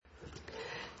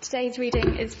Today's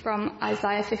reading is from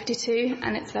Isaiah 52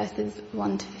 and it's verses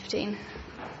 1 to 15.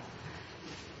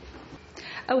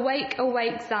 Awake,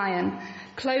 awake, Zion,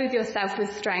 clothe yourself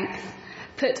with strength.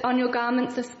 Put on your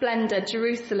garments of splendor,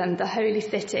 Jerusalem, the holy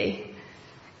city.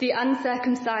 The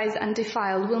uncircumcised and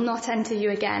defiled will not enter you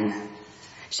again.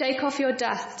 Shake off your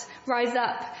dust, rise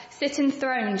up, sit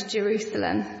enthroned,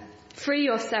 Jerusalem. Free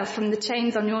yourself from the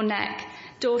chains on your neck,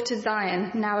 daughter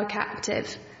Zion, now a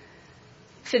captive.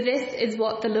 For this is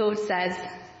what the Lord says.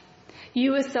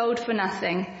 You were sold for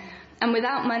nothing, and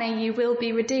without money you will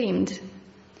be redeemed.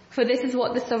 For this is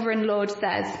what the sovereign Lord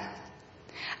says.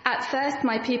 At first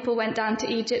my people went down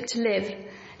to Egypt to live.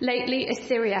 Lately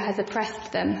Assyria has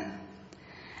oppressed them.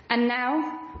 And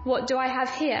now, what do I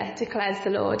have here, declares the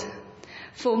Lord?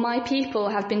 For my people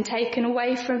have been taken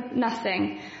away from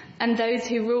nothing, and those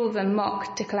who rule them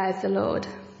mock, declares the Lord.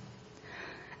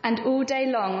 And all day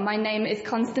long my name is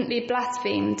constantly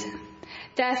blasphemed.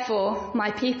 Therefore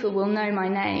my people will know my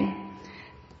name.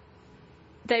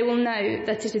 They will know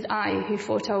that it is I who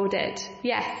foretold it.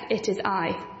 Yes, it is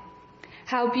I.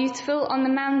 How beautiful on the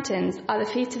mountains are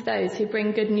the feet of those who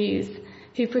bring good news,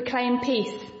 who proclaim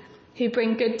peace, who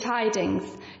bring good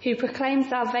tidings, who proclaim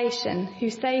salvation, who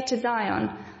say to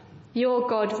Zion, your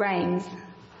God reigns.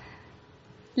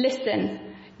 Listen,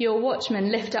 your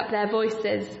watchmen lift up their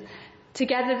voices.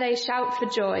 Together they shout for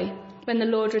joy. When the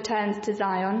Lord returns to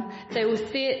Zion, they will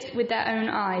see it with their own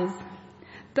eyes.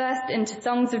 Burst into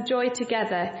songs of joy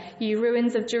together, you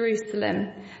ruins of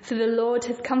Jerusalem, for the Lord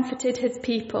has comforted his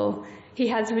people. He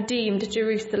has redeemed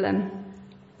Jerusalem.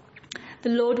 The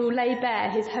Lord will lay bare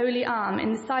his holy arm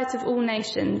in the sight of all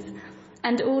nations,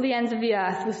 and all the ends of the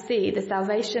earth will see the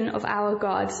salvation of our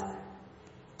God.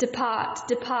 Depart,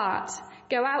 depart,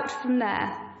 go out from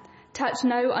there. Touch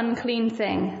no unclean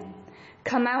thing.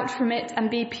 Come out from it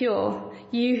and be pure,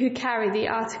 you who carry the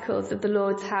articles of the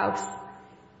Lord's house.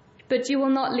 But you will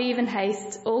not leave in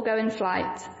haste or go in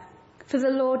flight, for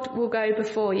the Lord will go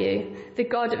before you. The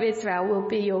God of Israel will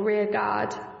be your rear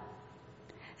guard.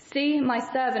 See, my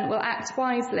servant will act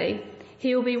wisely.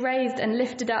 He will be raised and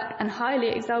lifted up and highly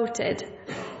exalted.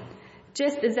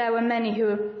 Just as there were many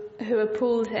who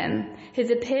appalled him, his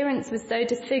appearance was so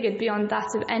disfigured beyond that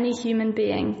of any human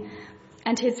being,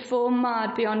 and his form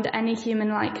marred beyond any human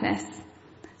likeness.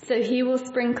 So he will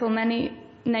sprinkle many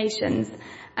nations,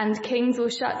 and kings will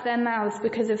shut their mouths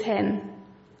because of him.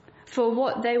 For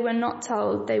what they were not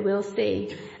told, they will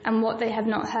see, and what they have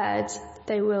not heard,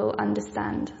 they will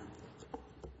understand.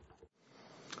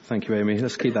 Thank you, Amy.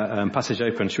 Let's keep that passage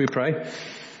open. Should we pray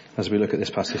as we look at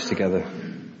this passage together?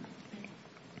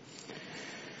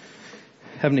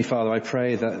 Heavenly Father, I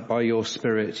pray that by your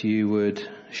Spirit you would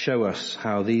show us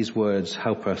how these words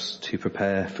help us to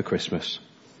prepare for Christmas.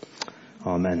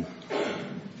 Amen.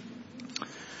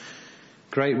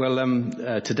 Great. Well,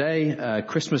 today,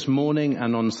 Christmas morning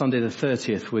and on Sunday the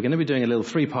 30th, we're going to be doing a little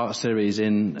three-part series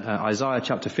in Isaiah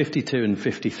chapter 52 and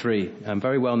 53,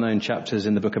 very well-known chapters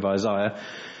in the book of Isaiah.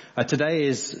 Today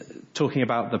is talking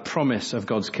about the promise of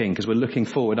God's King, because we're looking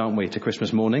forward, aren't we, to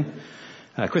Christmas morning.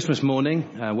 Christmas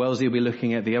morning, Wellesley will be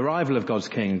looking at the arrival of God's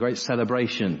King, a great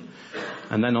celebration.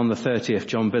 And then on the 30th,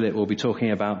 John Billett will be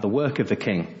talking about the work of the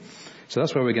King. So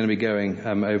that's where we're going to be going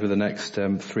over the next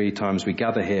 3 times we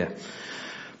gather here.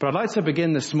 But I'd like to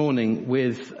begin this morning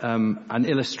with an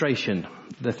illustration.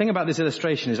 The thing about this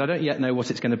illustration is I don't yet know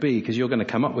what it's going to be, because you're going to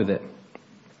come up with it.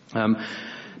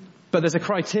 But there's a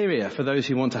criteria for those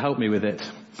who want to help me with it.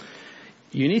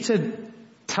 You need to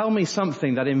tell me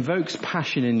something that invokes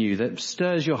passion in you, that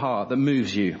stirs your heart, that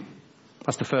moves you.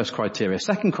 That's the first criteria.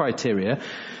 Second criteria,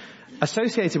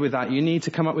 associated with that, you need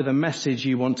to come up with a message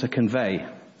you want to convey.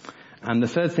 And the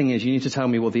third thing is you need to tell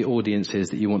me what the audience is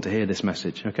that you want to hear this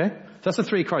message, okay? So that's the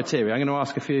 3 criteria. I'm going to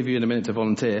ask a few of you in a minute to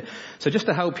volunteer. So just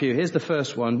to help you, here's the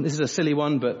first one. This is a silly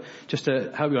one, but just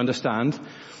to help you understand.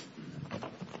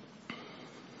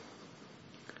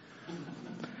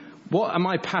 What am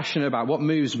I passionate about? What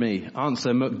moves me?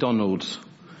 Answer, McDonald's.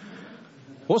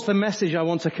 What's the message I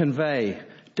want to convey?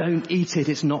 Don't eat it,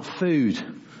 it's not food.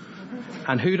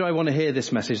 And who do I want to hear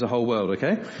this message? The whole world,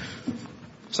 okay?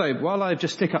 So while I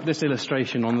just stick up this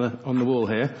illustration on the wall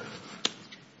here,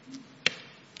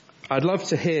 I'd love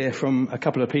to hear from a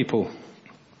couple of people.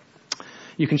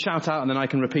 You can shout out and then I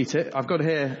can repeat it. I've got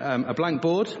here a blank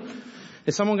board.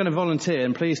 Is someone going to volunteer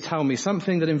and please tell me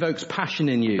something that invokes passion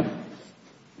in you?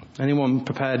 Anyone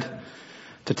prepared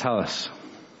to tell us?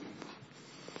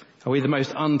 Are we the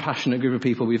most unpassionate group of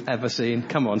people we've ever seen?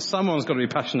 Come on, someone's got to be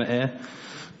passionate here.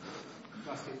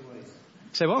 Plastic waste.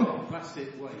 Say what?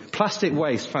 Plastic waste. Plastic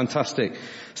waste, fantastic.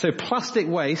 So plastic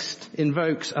waste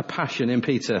invokes a passion in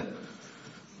Peter.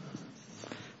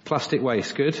 Plastic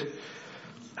waste, good.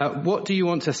 What do you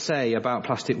want to say about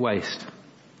plastic waste?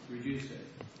 Reduce it.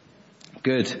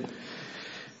 Good.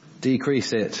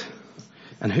 Decrease it.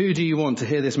 And who do you want to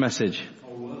hear this message?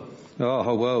 Whole world. Oh,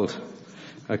 whole world.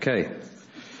 Okay.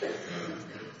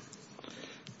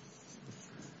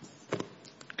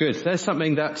 Good. There's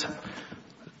something that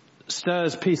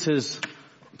stirs Peter's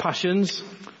passions.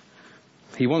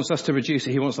 He wants us to reduce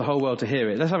it. He wants the whole world to hear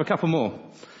it. Let's have a couple more.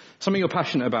 Something you're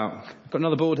passionate about. Got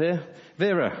another board here.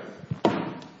 Vera.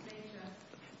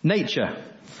 Nature.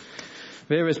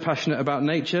 Vera's passionate about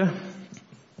nature.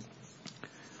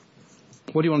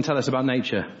 What do you want to tell us about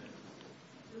nature?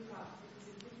 Look up,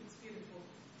 because it's beautiful.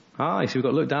 So we've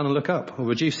got to look down and look up. We'll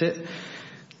reduce it.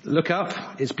 Look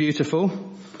up. It's beautiful.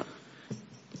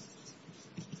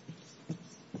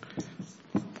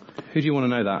 Who do you want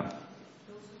to know that?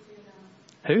 Those who fear down.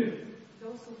 Who?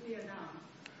 Those who fear down.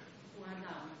 Who are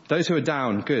down. Those who are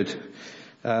down. Good.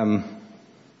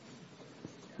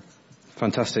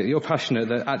 Fantastic. You're passionate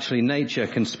that actually nature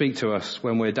can speak to us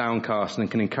when we're downcast and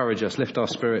can encourage us, lift our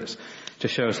spirits, to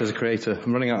show us as a creator.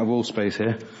 I'm running out of wall space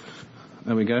here.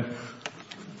 There we go.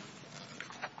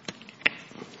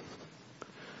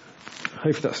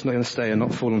 Hopefully that's not going to stay and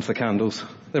not fall onto the candles.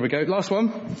 There we go. Last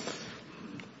one.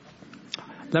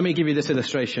 Let me give you this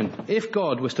illustration. If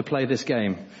God was to play this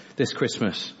game this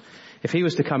Christmas, if he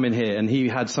was to come in here and he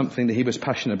had something that he was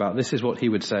passionate about, this is what he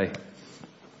would say.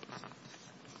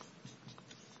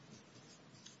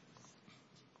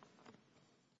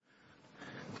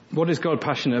 What is God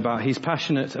passionate about? He's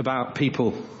passionate about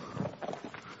people.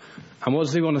 And what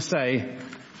does he want to say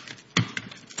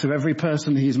to every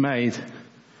person he's made?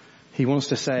 He wants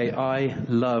to say, I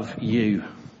love you.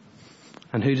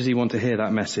 And who does he want to hear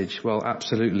that message? Well,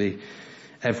 absolutely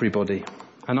everybody.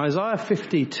 And Isaiah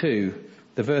 52,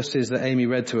 the verses that Amy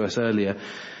read to us earlier,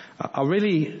 are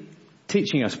really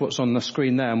teaching us what's on the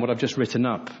screen there and what I've just written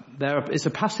up. It's a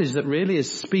passage that really is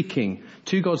speaking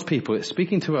to God's people. It's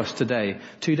speaking to us today,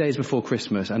 2 days before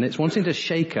Christmas, and it's wanting to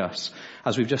shake us,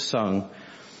 as we've just sung.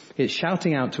 It's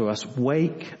shouting out to us,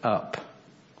 wake up,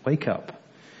 wake up.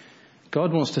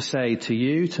 God wants to say to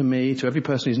you, to me, to every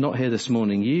person who's not here this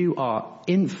morning, you are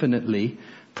infinitely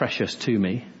precious to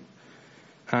me,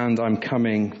 and I'm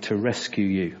coming to rescue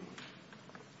you.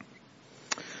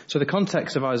 So the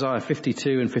context of Isaiah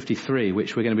 52 and 53,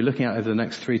 which we're going to be looking at over the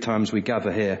next 3 times we gather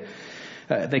here,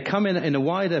 they come in a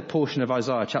wider portion of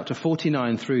Isaiah, chapter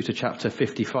 49 through to chapter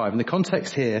 55. And the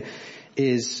context here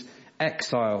is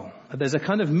exile. There's a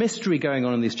kind of mystery going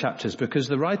on in these chapters because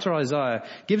the writer Isaiah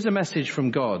gives a message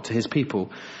from God to his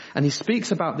people. And he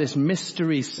speaks about this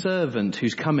mystery servant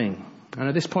who's coming. And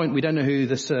at this point, we don't know who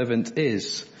the servant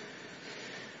is.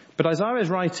 But Isaiah is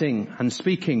writing and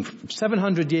speaking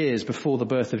 700 years before the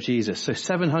birth of Jesus. So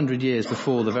 700 years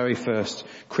before the very first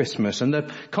Christmas. And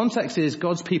the context is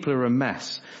God's people are a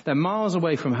mess. They're miles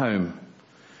away from home.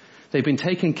 They've been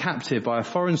taken captive by a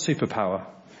foreign superpower.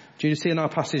 Do you see in our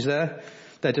passage there?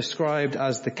 They're described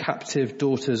as the captive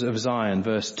daughters of Zion,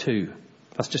 verse 2.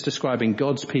 That's just describing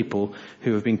God's people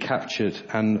who have been captured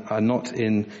and are not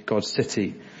in God's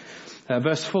city.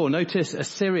 Verse 4, notice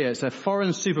Assyria, it's a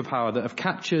foreign superpower that have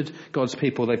captured God's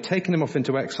people. They've taken them off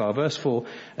into exile. Verse 4,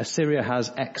 Assyria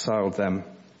has exiled them.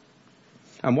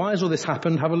 And why has all this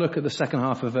happened? Have a look at the second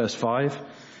half of verse 5.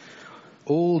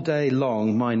 All day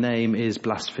long my name is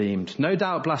blasphemed. No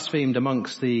doubt blasphemed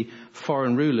amongst the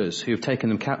foreign rulers who have taken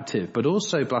them captive, but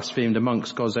also blasphemed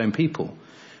amongst God's own people,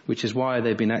 which is why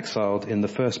they've been exiled in the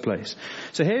first place.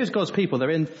 So here's God's people.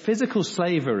 They're in physical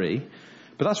slavery,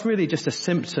 but that's really just a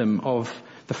symptom of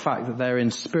the fact that they're in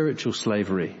spiritual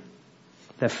slavery.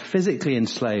 They're physically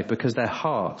enslaved because their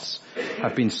hearts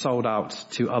have been sold out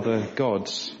to other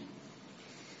gods.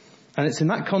 And it's in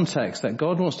that context that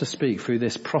God wants to speak through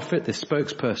this prophet, this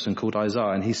spokesperson called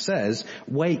Isaiah. And he says,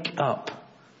 wake up.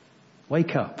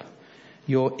 Wake up.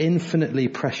 You're infinitely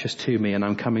precious to me and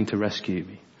I'm coming to rescue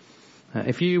you.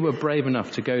 If you were brave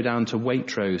enough to go down to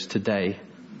Waitrose today,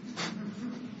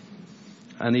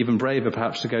 and even braver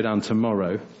perhaps to go down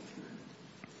tomorrow,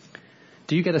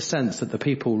 do you get a sense that the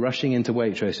people rushing into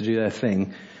Waitrose to do their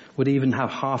thing would even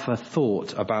have half a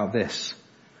thought about this?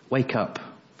 Wake up.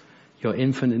 You're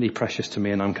infinitely precious to me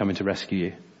and I'm coming to rescue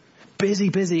you. Busy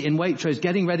in Waitrose,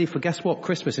 getting ready for, guess what,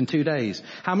 Christmas in 2 days.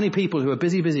 How many people who are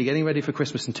busy getting ready for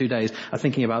Christmas in 2 days are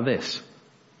thinking about this?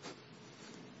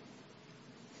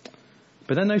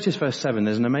 But then notice verse 7,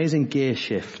 there's an amazing gear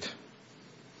shift.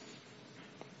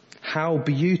 How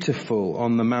beautiful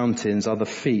on the mountains are the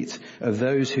feet of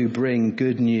those who bring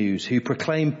good news, who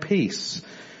proclaim peace,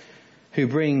 who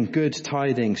bring good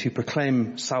tidings, who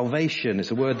proclaim salvation.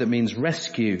 It's a word that means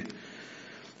rescue.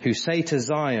 who say to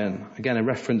Zion, again a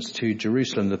reference to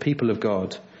Jerusalem, the people of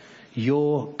God,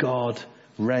 your God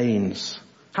reigns.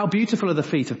 How beautiful are the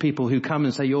feet of people who come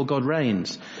and say, your God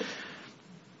reigns.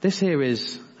 This here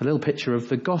is a little picture of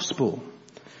the gospel.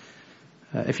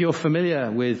 If you're familiar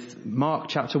with Mark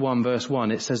chapter 1 verse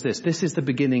 1, it says this is the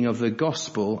beginning of the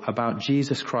gospel about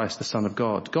Jesus Christ, the Son of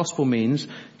God. Gospel means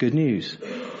good news.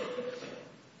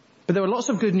 But there were lots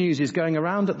of good news going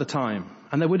around at the time.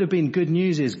 And there would have been good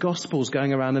news, gospels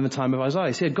going around in the time of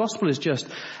Isaiah. See, a gospel is just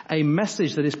a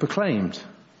message that is proclaimed.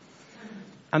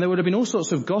 And there would have been all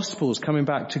sorts of gospels coming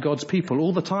back to God's people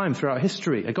all the time throughout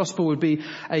history. A gospel would be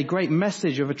a great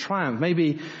message of a triumph.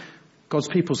 Maybe God's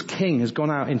people's king has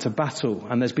gone out into battle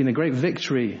and there's been a great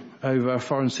victory over a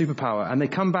foreign superpower. And they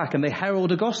come back and they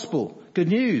herald a gospel. Good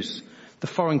news. The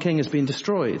foreign king has been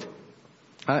destroyed.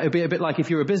 It'd be a bit like if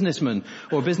you're a businessman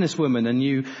or a businesswoman and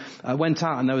you went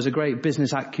out and there was a great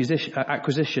business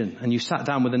acquisition and you sat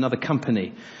down with another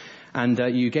company and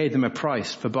you gave them a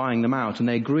price for buying them out and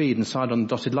they agreed and signed on the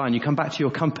dotted line. You come back to your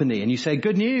company and you say,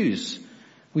 good news,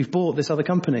 we've bought this other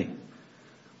company.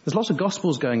 There's lots of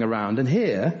gospels going around, and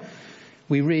here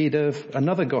we read of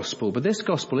another gospel, but this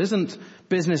gospel isn't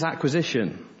business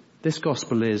acquisition. This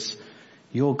gospel is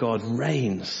your God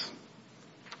reigns.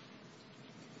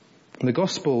 And the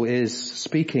gospel is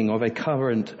speaking of a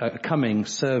coming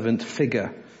servant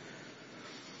figure.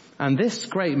 And this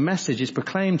great message is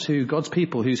proclaimed to God's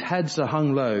people whose heads are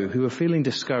hung low, who are feeling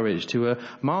discouraged, who are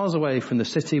miles away from the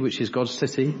city, which is God's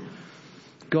city.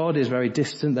 God is very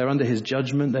distant. They're under his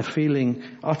judgment. They're feeling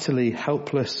utterly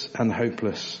helpless and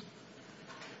hopeless.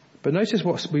 But notice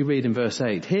what we read in verse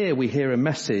 8. Here we hear a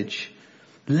message.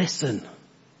 Listen.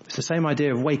 It's the same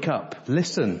idea of wake up.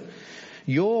 Listen.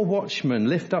 Your watchmen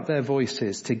lift up their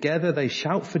voices. Together they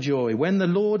shout for joy. When the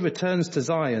Lord returns to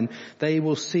Zion, they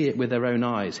will see it with their own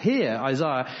eyes. Here,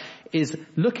 Isaiah is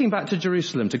looking back to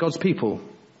Jerusalem, to God's people.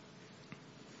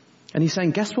 And he's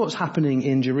saying, guess what's happening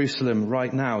in Jerusalem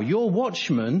right now? Your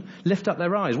watchmen lift up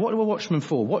their eyes. What are watchmen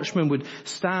for? Watchmen would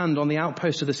stand on the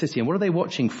outpost of the city. And what are they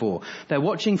watching for? They're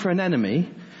watching for an enemy,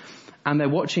 and they're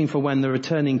watching for when the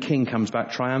returning king comes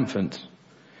back triumphant.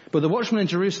 But the watchmen in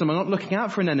Jerusalem are not looking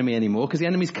out for an enemy anymore, because the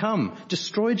enemy's come,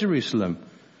 destroyed Jerusalem.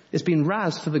 It's been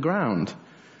razed to the ground.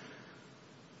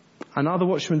 And are the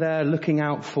watchmen there looking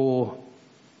out for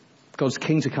God's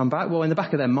king to come back? Well, in the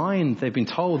back of their mind, they've been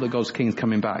told that God's king's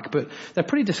coming back, but they're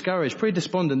pretty discouraged, pretty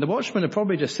despondent. The watchmen are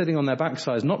probably just sitting on their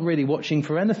backsides, not really watching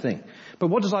for anything. But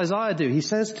what does Isaiah do? He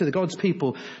says to the God's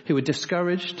people who are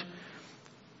discouraged,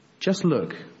 just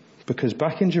look, because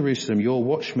back in Jerusalem, your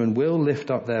watchmen will lift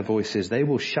up their voices. They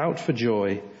will shout for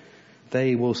joy.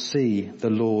 They will see the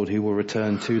Lord who will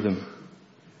return to them.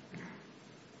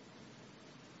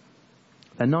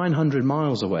 They're 900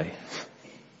 miles away.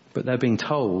 But they're being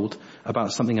told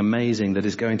about something amazing that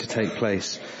is going to take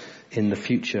place in the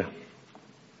future.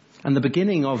 And the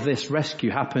beginning of this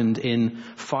rescue happened in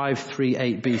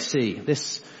 538 BC.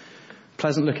 This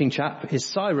pleasant looking chap is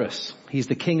Cyrus. He's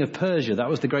the king of Persia. That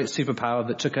was the great superpower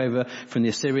that took over from the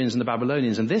Assyrians and the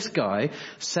Babylonians. And this guy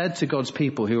said to God's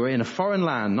people who were in a foreign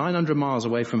land, 900 miles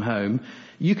away from home,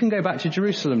 you can go back to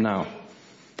Jerusalem now.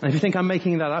 And if you think I'm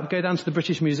making that up, go down to the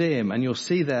British Museum and you'll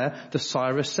see there the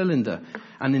Cyrus cylinder.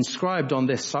 And inscribed on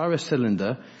this Cyrus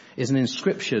cylinder is an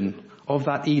inscription of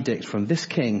that edict from this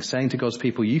king saying to God's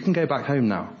people, you can go back home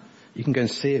now. You can go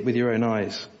and see it with your own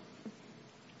eyes.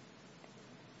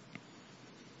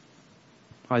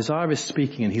 Isaiah is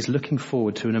speaking and he's looking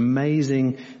forward to an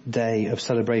amazing day of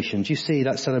celebration. Do you see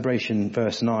that celebration,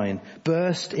 verse 9?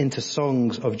 Burst into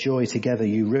songs of joy together,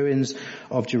 you ruins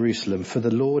of Jerusalem, for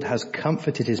the Lord has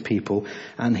comforted his people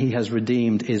and he has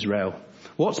redeemed Israel.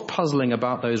 What's puzzling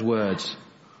about those words?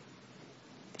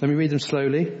 Let me read them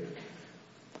slowly.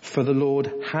 For the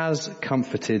Lord has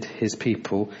comforted his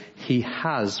people. He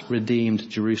has redeemed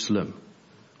Jerusalem.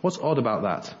 What's odd about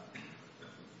that?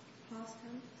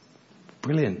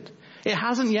 Brilliant. It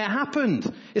hasn't yet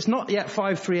happened. It's not yet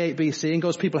 538 BC and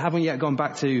God's people haven't yet gone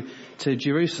back to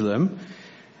Jerusalem.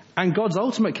 And God's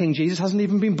ultimate King Jesus hasn't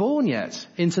even been born yet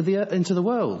into the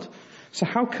world. So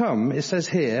how come it says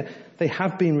here they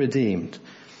have been redeemed?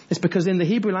 It's because in the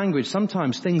Hebrew language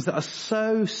sometimes things that are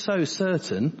so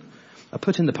certain are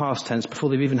put in the past tense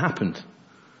before they've even happened,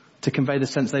 to convey the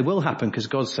sense they will happen because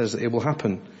God says that it will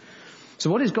happen. So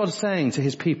what is God saying to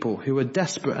his people who are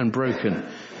desperate and broken?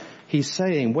 He's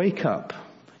saying, wake up,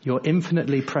 you're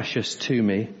infinitely precious to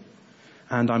me,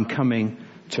 and I'm coming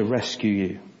to rescue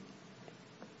you.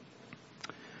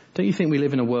 Don't you think we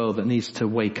live in a world that needs to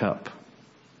wake up?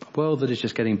 A world that is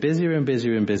just getting busier and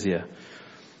busier and busier.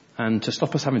 And to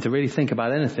stop us having to really think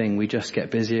about anything, we just get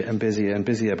busier and busier and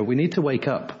busier. But we need to wake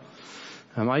up.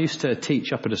 I used to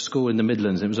teach up at a school in the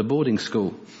Midlands. It was a boarding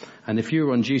school. And if you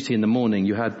were on duty in the morning,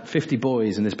 you had 50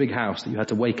 boys in this big house that you had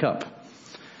to wake up.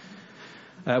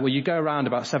 Well, you'd go around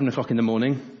about 7 o'clock in the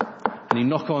morning and you'd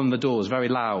knock on the doors very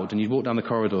loud and you'd walk down the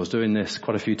corridors doing this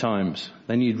quite a few times.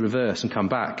 Then you'd reverse and come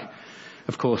back.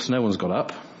 Of course, no one's got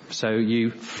up. So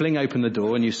you fling open the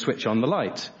door and you switch on the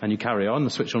light and you carry on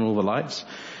and switch on all the lights.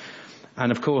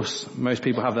 And of course, most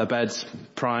people have their beds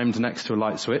primed next to a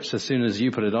light switch. As soon as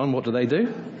you put it on, what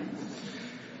do?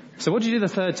 So what do you do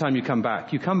the third time you come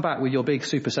back? You come back with your big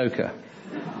super soaker.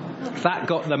 That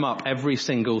got them up every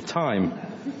single time.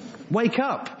 Wake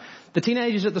up! The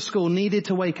teenagers at the school needed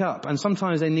to wake up, and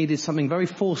sometimes they needed something very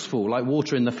forceful, like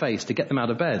water in the face, to get them out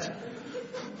of bed.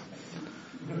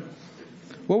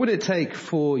 What would it take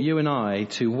for you and I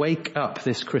to wake up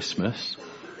this Christmas?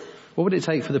 What would it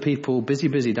take for the people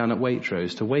busy down at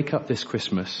Waitrose to wake up this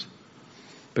Christmas?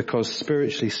 Because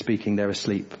spiritually speaking, they're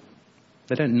asleep.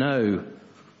 They don't know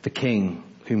the King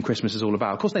whom Christmas is all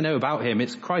about. Of course they know about him.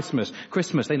 It's Christmas.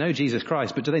 They know Jesus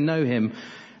Christ, but do they know him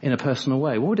in a personal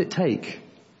way? What would it take?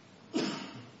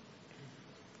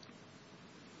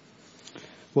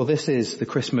 Well, this is the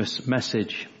Christmas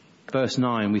message. Verse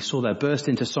 9, we saw there, burst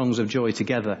into songs of joy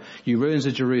together, you ruins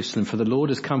of Jerusalem, for the Lord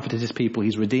has comforted his people,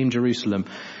 he's redeemed Jerusalem.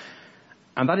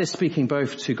 And that is speaking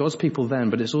both to God's people then,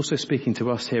 but it's also speaking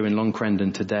to us here in Long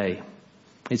Crendon today.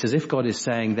 It's as if God is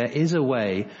saying there is a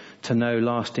way to know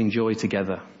lasting joy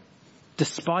together,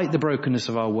 despite the brokenness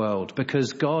of our world,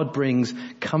 because God brings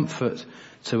comfort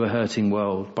to a hurting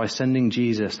world by sending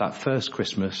Jesus that first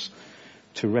Christmas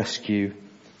to rescue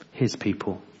his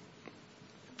people.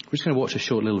 We're just going to watch a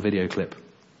short little video clip.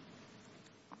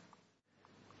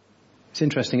 It's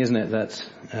interesting, isn't it, that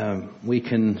we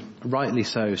can, rightly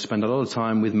so, spend a lot of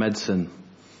time with medicine,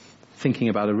 thinking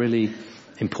about a really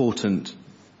important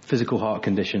physical heart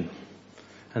condition.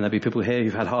 And there'll be people here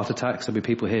who've had heart attacks, there'll be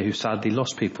people here who sadly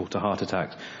lost people to heart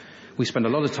attacks. We spend a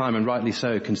lot of time, and rightly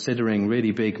so, considering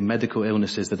really big medical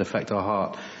illnesses that affect our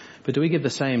heart. But do we give the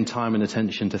same time and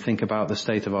attention to think about the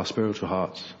state of our spiritual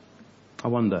hearts? I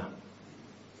wonder.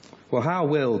 Well, how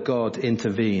will God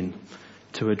intervene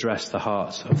to address the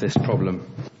heart of this problem?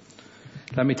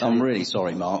 Let me tell you. I'm really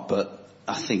sorry, Mark, but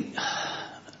I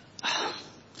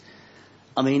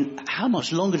mean, how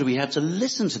much longer do we have to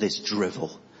listen to this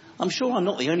drivel? I'm sure I'm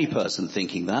not the only person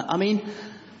thinking that. I mean,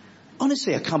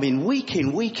 honestly, I come in,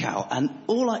 week out, and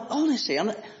not only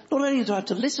do I have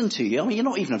to listen to you, I mean, you're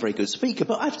not even a very good speaker,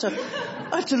 but I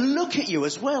have to look at you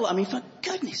as well. I mean, for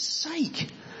goodness sake.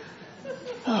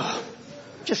 Oh,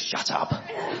 just shut up.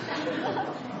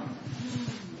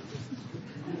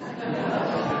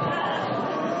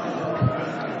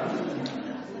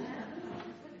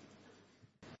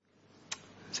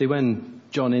 See, when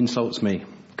John insults me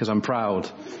because I'm proud,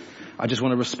 I just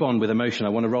want to respond with emotion. I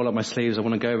want to roll up my sleeves. I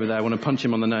want to go over there. I want to punch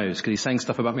him on the nose because he's saying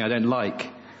stuff about me I don't like.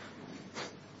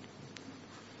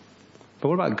 But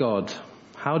what about God?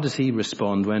 How does he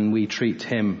respond when we treat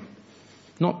him?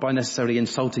 Not by necessarily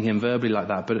insulting him verbally like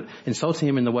that, but insulting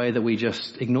him in the way that we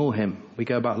just ignore him. We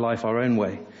go about life our own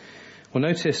way. Well,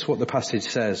 notice what the passage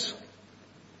says.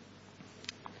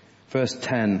 Verse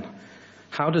 10.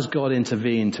 How does God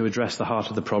intervene to address the heart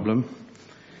of the problem?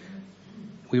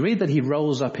 We read that he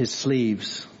rolls up his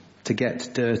sleeves to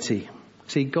get dirty.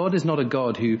 See, God is not a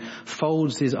God who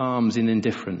folds his arms in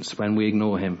indifference when we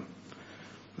ignore him.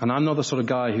 And I'm not the sort of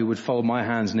guy who would fold my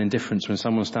hands in indifference when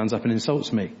someone stands up and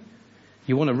insults me.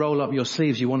 You want to roll up your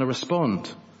sleeves, you want to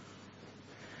respond.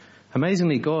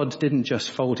 Amazingly, God didn't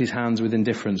just fold his hands with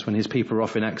indifference when his people are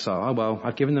off in exile. Oh, well,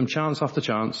 I've given them chance after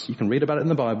chance. You can read about it in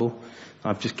the Bible.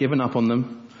 I've just given up on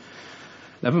them.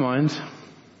 Never mind.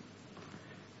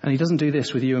 And he doesn't do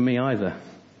this with you and me either.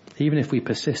 Even if we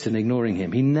persist in ignoring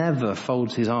him, he never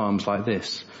folds his arms like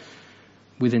this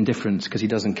with indifference because he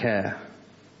doesn't care.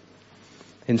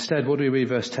 Instead, what do we read?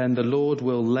 Verse 10, the Lord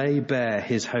will lay bare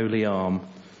his holy arm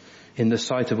in the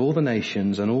sight of all the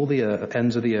nations, and all the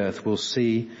ends of the earth will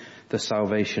see the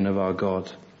salvation of our God.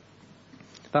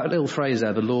 That little phrase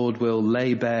there, the Lord will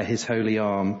lay bare his holy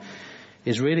arm,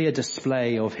 is really a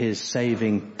display of his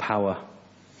saving power.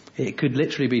 It could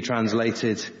literally be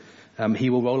translated, he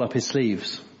will roll up his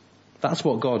sleeves. That's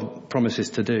what God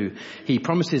promises to do. He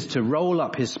promises to roll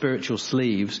up his spiritual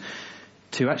sleeves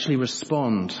to actually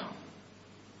respond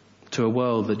to a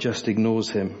world that just ignores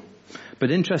him.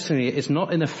 But interestingly, it's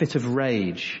not in a fit of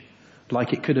rage,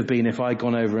 like it could have been if I'd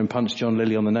gone over and punched John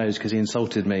Lilly on the nose because he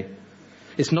insulted me.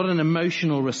 It's not an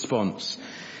emotional response.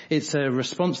 It's a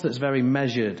response that's very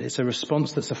measured. It's a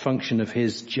response that's a function of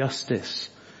his justice.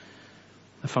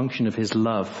 a function of his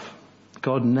love.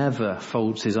 God never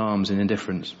folds his arms in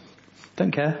indifference.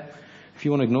 Don't care. If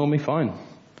you want to ignore me, fine.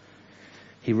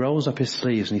 He rolls up his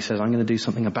sleeves and he says, I'm going to do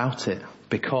something about it.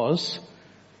 Because,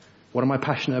 what am I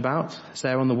passionate about? It's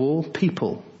there on the wall.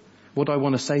 People. What do I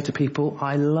want to say to people?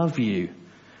 I love you.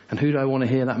 And who do I want to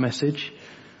hear that message?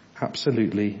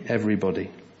 Absolutely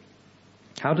everybody.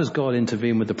 How does God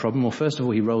intervene with the problem? Well, first of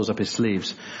all, he rolls up his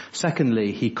sleeves.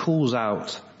 Secondly, he calls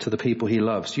out to the people he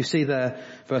loves. You see there,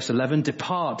 verse 11,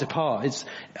 depart, depart. It's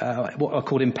what are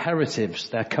called imperatives.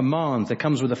 They're commands. That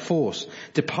comes with a force.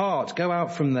 Depart, go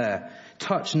out from there.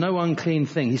 Touch no unclean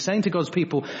thing. He's saying to God's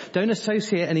people, don't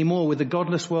associate anymore with the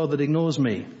godless world that ignores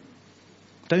me.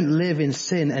 Don't live in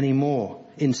sin anymore.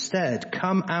 Instead,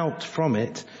 come out from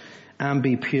it and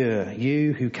be pure,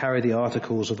 you who carry the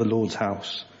articles of the Lord's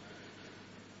house.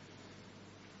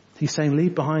 He's saying,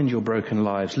 leave behind your broken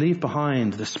lives. Leave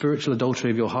behind the spiritual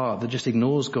adultery of your heart that just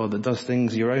ignores God, that does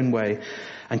things your own way,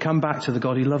 and come back to the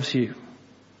God who loves you.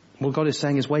 What God is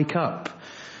saying is, wake up.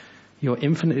 You're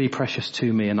infinitely precious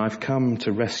to me, and I've come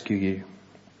to rescue you.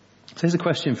 So here's a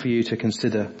question for you to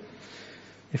consider.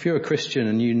 If you're a Christian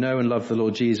and you know and love the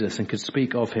Lord Jesus and could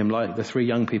speak of him like the 3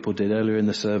 young people did earlier in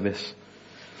the service,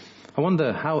 I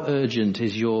wonder, how urgent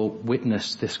is your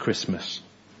witness this Christmas?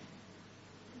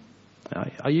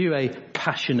 Are you a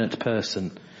passionate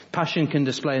person? Passion can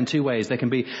display in 2 ways. There can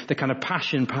be the kind of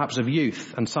passion perhaps of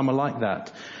youth, and some are like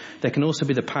that. There can also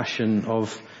be the passion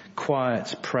of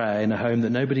quiet prayer in a home that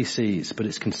nobody sees, but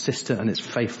it's consistent and it's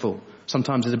faithful.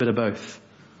 Sometimes it's a bit of both.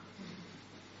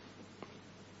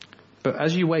 But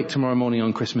as you wake tomorrow morning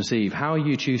on Christmas Eve, how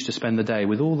you choose to spend the day,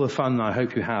 with all the fun I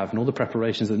hope you have and all the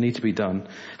preparations that need to be done,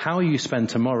 how you spend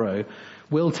tomorrow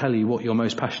will tell you what you're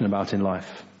most passionate about in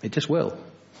life. It just will.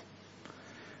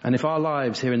 And if our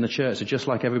lives here in the church are just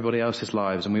like everybody else's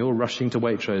lives and we're all rushing to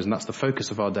Waitrose and that's the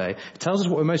focus of our day, it tells us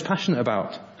what we're most passionate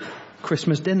about.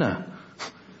 Christmas dinner.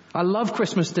 I love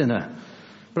Christmas dinner,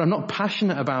 but I'm not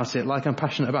passionate about it like I'm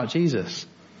passionate about Jesus.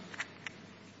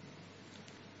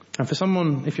 And for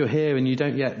someone, if you're here and you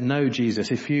don't yet know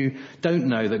Jesus, if you don't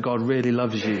know that God really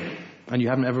loves you and you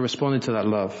haven't ever responded to that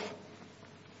love,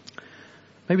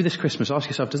 maybe this Christmas ask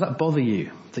yourself, does that bother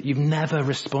you that you've never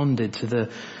responded to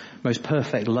the most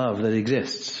perfect love that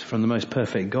exists from the most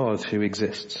perfect God who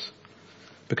exists?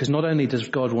 Because not only does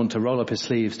God want to roll up his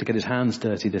sleeves to get his hands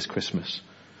dirty this Christmas,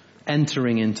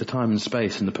 entering into time and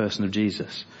space in the person of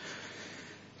Jesus,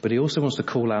 but he also wants to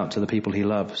call out to the people he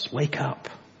loves, wake up,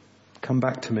 come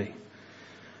back to me.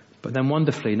 But then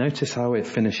wonderfully, notice how it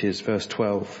finishes, verse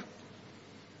 12.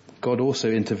 God also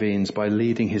intervenes by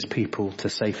leading his people to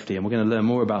safety. And we're going to learn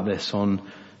more about this on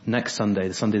next Sunday,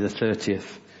 the Sunday the 30th,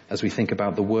 as we think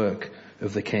about the work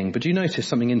of the King. But do you notice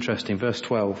something interesting? Verse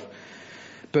 12.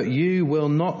 But you will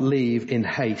not leave in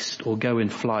haste or go in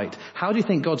flight. How do you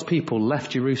think God's people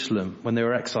left Jerusalem when they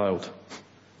were exiled?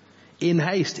 In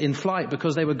haste, in flight,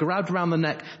 because they were grabbed around the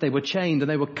neck, they were chained,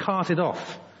 and they were carted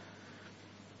off.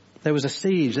 There was a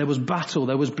siege, there was battle,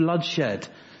 there was bloodshed.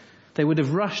 They would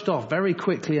have rushed off very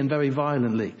quickly and very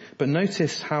violently. But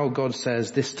notice how God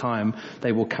says this time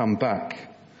they will come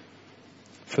back.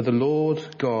 For the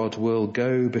Lord God will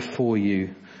go before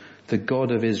you. The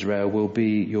God of Israel will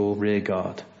be your rear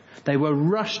guard. They were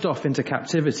rushed off into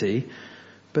captivity,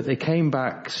 but they came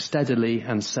back steadily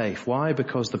and safe. Why?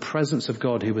 Because the presence of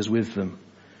God who was with them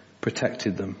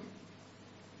protected them.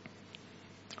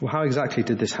 Well, how exactly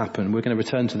did this happen? We're going to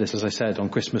return to this, as I said, on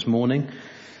Christmas morning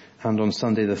and on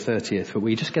Sunday the 30th. But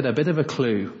we just get a bit of a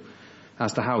clue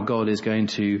as to how God is going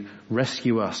to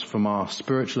rescue us from our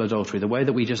spiritual adultery, the way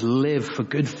that we just live for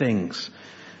good things,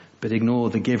 but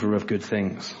ignore the giver of good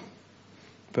things.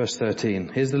 Verse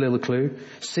 13, here's the little clue.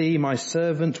 See, my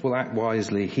servant will act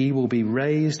wisely. He will be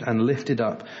raised and lifted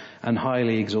up and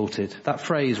highly exalted. That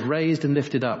phrase, raised and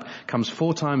lifted up, comes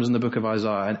 4 times in the book of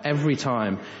Isaiah, and every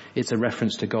time it's a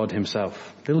reference to God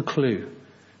himself. Little clue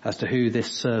as to who this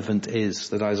servant is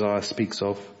that Isaiah speaks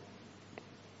of.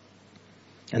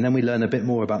 And then we learn a bit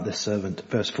more about this servant.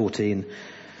 Verse 14,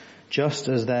 just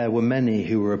as there were many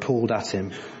who were appalled at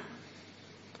him,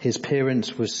 his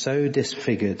appearance was so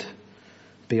disfigured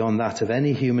beyond that of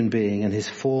any human being, and his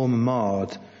form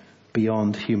marred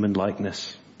beyond human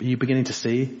likeness. Are you beginning to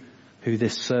see who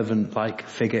this servant-like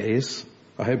figure is?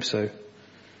 I hope so.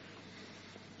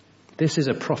 This is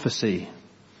a prophecy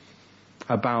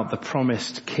about the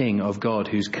promised King of God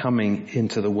who's coming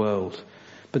into the world.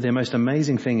 But the most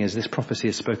amazing thing is this prophecy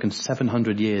is spoken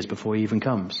 700 years before he even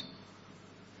comes.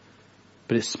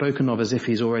 But it's spoken of as if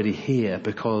he's already here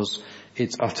because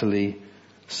it's utterly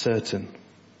certain.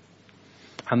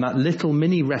 And that little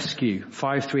mini rescue,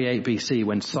 538 BC,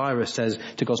 when Cyrus says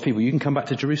to God's people, you can come back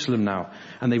to Jerusalem now,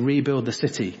 and they rebuild the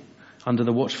city under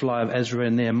the watchful eye of Ezra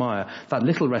and Nehemiah. That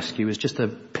little rescue is just a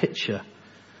picture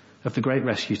of the great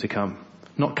rescue to come.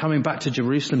 Not coming back to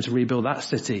Jerusalem to rebuild that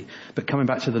city, but coming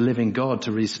back to the living God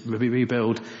to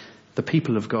rebuild the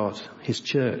people of God, his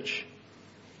church.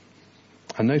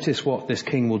 And notice what this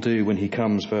king will do when he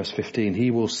comes, verse 15.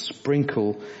 He will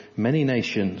sprinkle many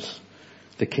nations.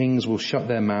 The kings will shut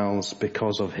their mouths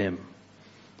because of him.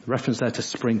 The reference there to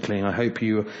sprinkling, I hope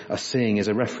you are seeing, is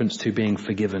a reference to being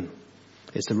forgiven.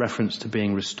 It's a reference to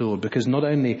being restored. Because not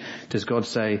only does God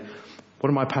say, what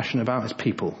am I passionate about? It's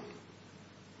people.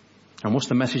 And what's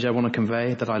the message I want to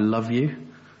convey? That I love you.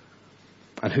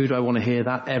 And who do I want to hear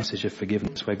that? Message of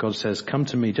forgiveness, where God says, come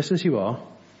to me just as you are,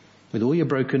 with all your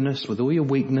brokenness, with all your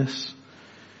weakness,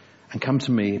 and come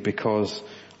to me because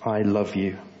I love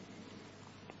you.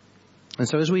 And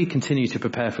so as we continue to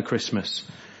prepare for Christmas,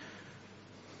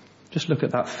 just look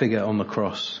at that figure on the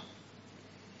cross.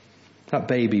 That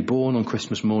baby born on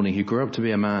Christmas morning who grew up to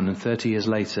be a man, and 30 years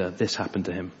later this happened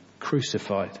to him,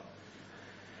 crucified.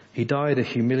 He died a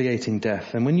humiliating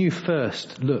death. And when you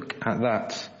first look at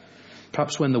that,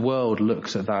 perhaps when the world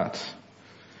looks at that,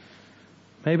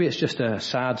 maybe it's just a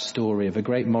sad story of a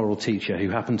great moral teacher who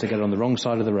happened to get on the wrong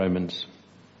side of the Romans.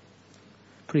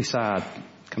 Pretty sad,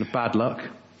 kind of bad luck.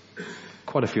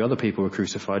 Quite a few other people were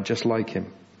crucified just like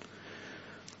him.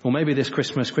 Or maybe this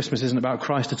Christmas isn't about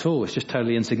Christ at all. It's just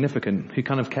totally insignificant. Who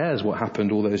kind of cares what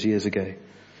happened all those years ago?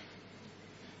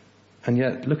 And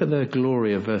yet, look at the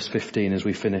glory of verse 15 as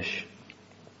we finish.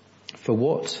 For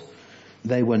what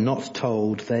they were not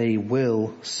told, they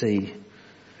will see.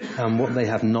 And what they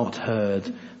have not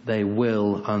heard, they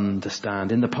will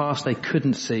understand. In the past they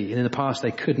couldn't see, and in the past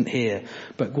they couldn't hear.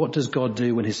 But what does God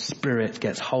do when his Spirit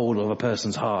gets hold of a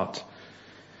person's heart?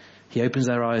 He opens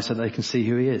their eyes so they can see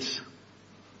who he is.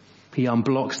 He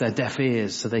unblocks their deaf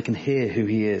ears so they can hear who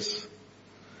he is.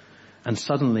 And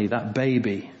suddenly that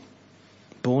baby,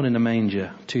 born in a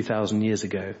manger 2,000 years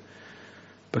ago,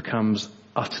 becomes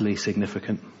utterly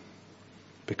significant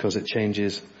because it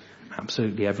changes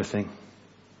absolutely everything.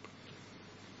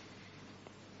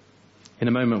 In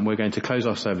a moment we're going to close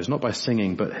our service not by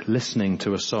singing but listening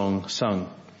to a song sung.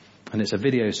 And it's a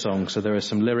video song, so there are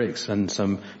some lyrics and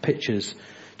some pictures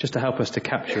just to help us to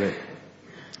capture it.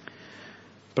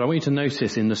 But I want you to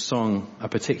notice in the song a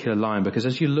particular line, because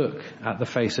as you look at the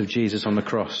face of Jesus on the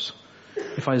cross,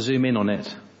 if I zoom in on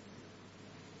it,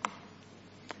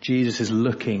 Jesus is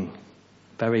looking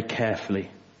very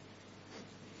carefully.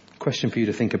 The question for you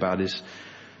to think about is,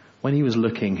 when he was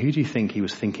looking, who do you think he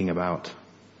was thinking about?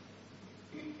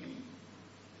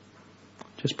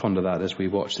 Just ponder that as we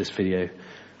watch this video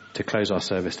to close our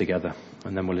service together,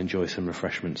 and then we'll enjoy some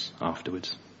refreshments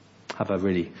afterwards. Have a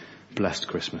really blessed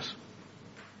Christmas.